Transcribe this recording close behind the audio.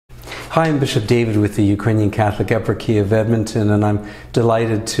Hi, I'm Bishop David with the Ukrainian Catholic Eparchy of Edmonton, and I'm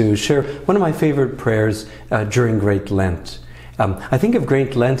delighted to share one of my favorite prayers during Great Lent. I think of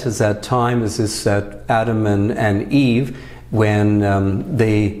Great Lent as that time, as this Adam and Eve, when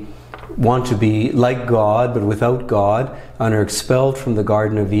they want to be like God, but without God, and are expelled from the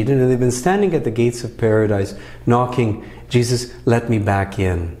Garden of Eden, and they've been standing at the gates of paradise, knocking, Jesus, let me back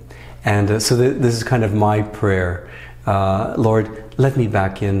in. And so this is kind of my prayer. Lord, let me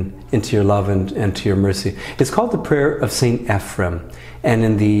back into your love and to your mercy. It's called the prayer of St. Ephrem, and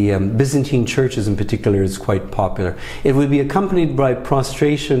in the Byzantine churches in particular it's quite popular. It would be accompanied by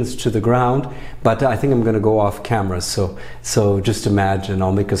prostrations to the ground, but I think I'm going to go off camera, so just imagine,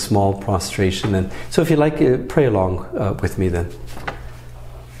 I'll make a small prostration. And so if you like, pray along with me then.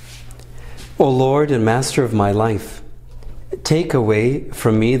 O Lord and Master of my life, take away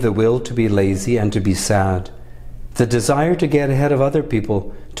from me the will to be lazy and to be sad, the desire to get ahead of other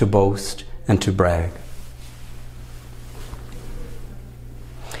people, to boast and to brag.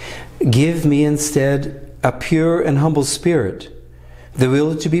 Give me instead a pure and humble spirit, the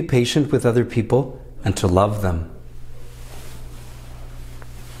will to be patient with other people and to love them.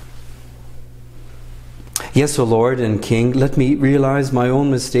 Yes, O Lord and King, let me realize my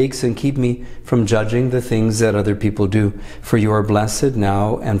own mistakes and keep me from judging the things that other people do. For you are blessed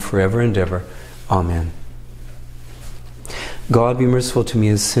now and forever and ever. Amen. God, be merciful to me,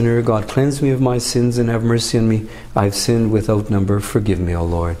 a sinner. God, cleanse me of my sins and have mercy on me. I have sinned without number. Forgive me, O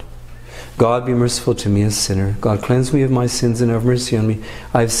Lord. God, be merciful to me, a sinner. God, cleanse me of my sins and have mercy on me.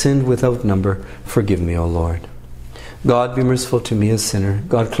 I have sinned without number. Forgive me, O Lord. God, be merciful to me, a sinner.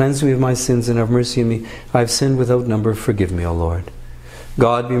 God, cleanse me of my sins and have mercy on me. I have sinned without number. Forgive me, O Lord.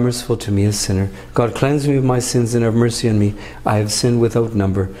 God, be merciful to me, a sinner. God, cleanse me of my sins and have mercy on me. I have sinned without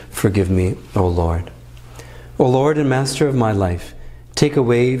number. Forgive me, O Lord. O Lord and Master of my life, take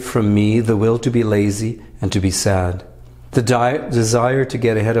away from me the will to be lazy and to be sad, the desire to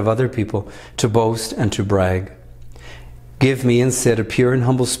get ahead of other people, to boast and to brag. Give me instead a pure and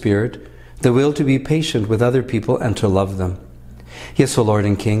humble spirit, the will to be patient with other people and to love them. Yes, O Lord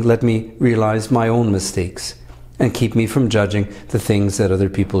and King, let me realize my own mistakes and keep me from judging the things that other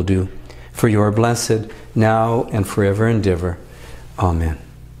people do. For you are blessed now and forever and ever. Amen.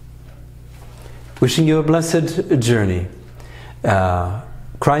 Wishing you a blessed journey.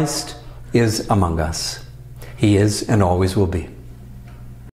 Christ is among us. He is and always will be.